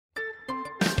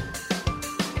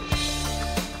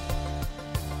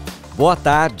Boa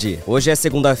tarde, hoje é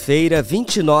segunda-feira,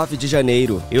 29 de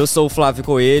janeiro. Eu sou o Flávio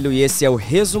Coelho e esse é o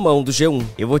resumão do G1.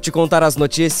 Eu vou te contar as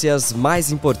notícias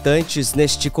mais importantes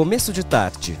neste começo de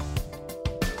tarde.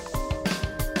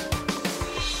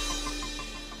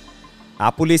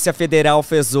 A Polícia Federal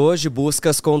fez hoje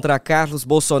buscas contra Carlos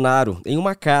Bolsonaro em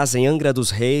uma casa em Angra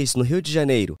dos Reis, no Rio de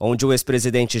Janeiro, onde o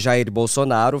ex-presidente Jair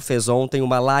Bolsonaro fez ontem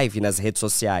uma live nas redes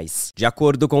sociais. De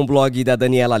acordo com o blog da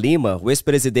Daniela Lima, o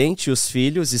ex-presidente e os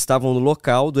filhos estavam no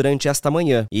local durante esta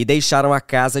manhã e deixaram a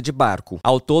casa de barco.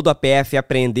 Ao todo, a PF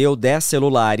apreendeu 10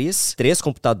 celulares, 3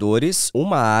 computadores,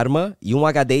 uma arma e um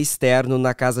HD externo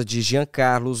na casa de Jean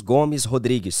Carlos Gomes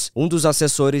Rodrigues, um dos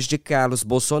assessores de Carlos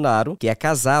Bolsonaro, que é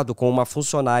casado com uma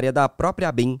funcionária da própria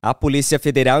Abin. A Polícia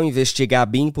Federal investiga a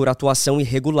Abin por atuação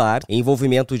irregular,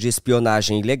 envolvimento de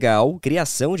espionagem ilegal,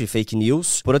 criação de fake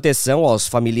news, proteção aos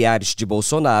familiares de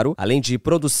Bolsonaro, além de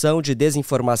produção de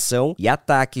desinformação e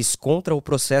ataques contra o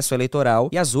processo eleitoral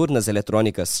e as urnas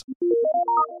eletrônicas.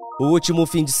 O último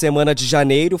fim de semana de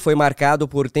janeiro foi marcado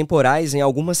por temporais em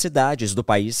algumas cidades do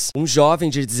país. Um jovem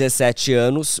de 17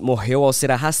 anos morreu ao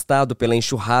ser arrastado pela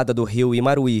enxurrada do rio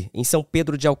Imaruí, em São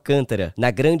Pedro de Alcântara,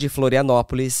 na Grande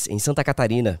Florianópolis, em Santa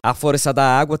Catarina. A força da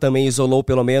água também isolou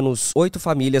pelo menos 8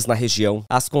 famílias na região.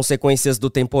 As consequências do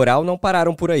temporal não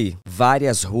pararam por aí.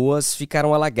 Várias ruas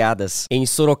ficaram alagadas. Em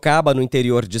Sorocaba, no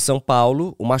interior de São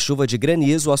Paulo, uma chuva de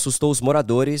granizo assustou os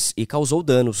moradores e causou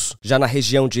danos. Já na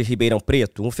região de Ribeirão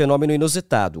Preto, um fenômeno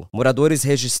inusitado. Moradores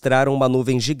registraram uma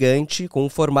nuvem gigante com um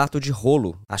formato de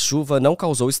rolo. A chuva não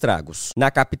causou estragos. Na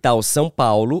capital, São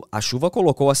Paulo, a chuva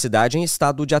colocou a cidade em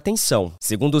estado de atenção.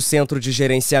 Segundo o Centro de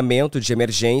Gerenciamento de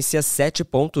Emergência, 7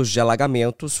 pontos de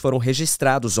alagamentos foram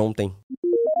registrados ontem.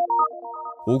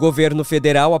 O Governo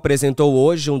Federal apresentou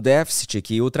hoje um déficit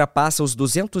que ultrapassa os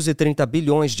 230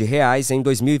 bilhões de reais em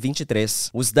 2023.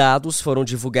 Os dados foram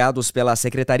divulgados pela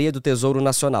Secretaria do Tesouro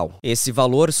Nacional. Esse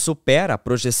valor supera a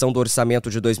projeção do orçamento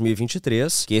de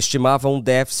 2023, que estimava um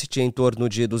déficit em torno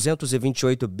de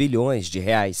 228 bilhões de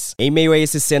reais. Em meio a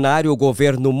esse cenário, o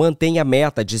governo mantém a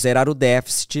meta de zerar o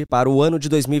déficit para o ano de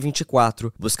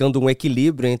 2024, buscando um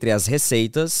equilíbrio entre as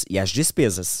receitas e as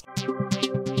despesas.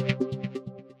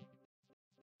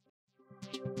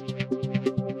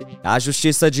 A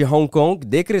Justiça de Hong Kong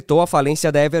decretou a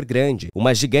falência da Evergrande,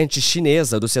 uma gigante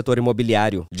chinesa do setor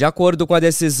imobiliário. De acordo com a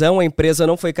decisão, a empresa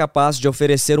não foi capaz de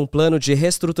oferecer um plano de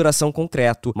reestruturação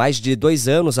concreto, mais de 2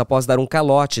 anos após dar um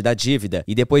calote da dívida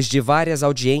e depois de várias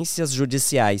audiências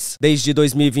judiciais. Desde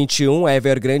 2021, a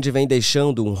Evergrande vem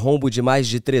deixando um rombo de mais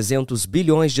de 300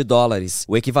 bilhões de dólares,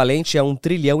 o equivalente a 1,5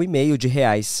 trilhão de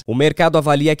reais. O mercado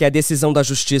avalia que a decisão da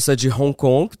Justiça de Hong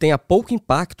Kong tenha pouco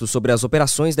impacto sobre as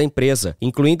operações da empresa,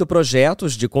 incluindo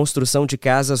projetos de construção de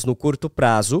casas no curto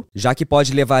prazo, já que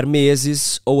pode levar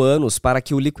meses ou anos para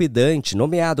que o liquidante,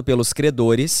 nomeado pelos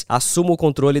credores, assuma o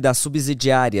controle das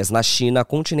subsidiárias na China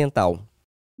continental.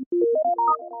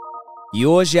 E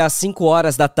hoje, às 5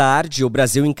 horas da tarde, o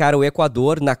Brasil encara o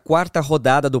Equador na 4ª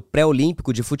rodada do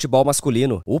Pré-Olímpico de futebol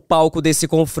masculino. O palco desse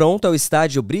confronto é o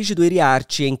estádio Brígido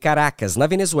Iriarte, em Caracas, na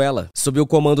Venezuela. Sob o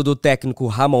comando do técnico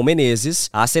Ramon Menezes,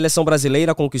 a seleção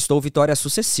brasileira conquistou vitórias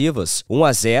sucessivas,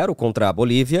 1-0 contra a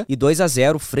Bolívia e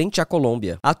 2-0 frente à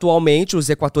Colômbia. Atualmente, os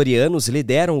equatorianos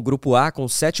lideram o Grupo A com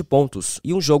 7 pontos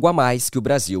e um jogo a mais que o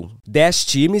Brasil. 10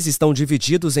 times estão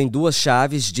divididos em 2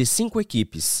 chaves de 5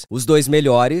 equipes. Os 2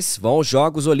 melhores vão aos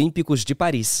Jogos Olímpicos de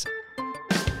Paris.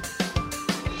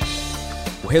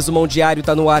 O resumão diário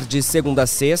está no ar de segunda a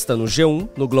sexta no G1,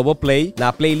 no Globoplay,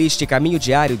 na playlist Caminho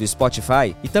Diário do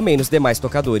Spotify e também nos demais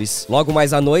tocadores. Logo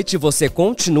mais à noite você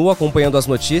continua acompanhando as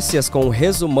notícias com o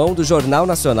resumão do Jornal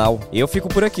Nacional. Eu fico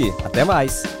por aqui. Até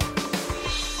mais!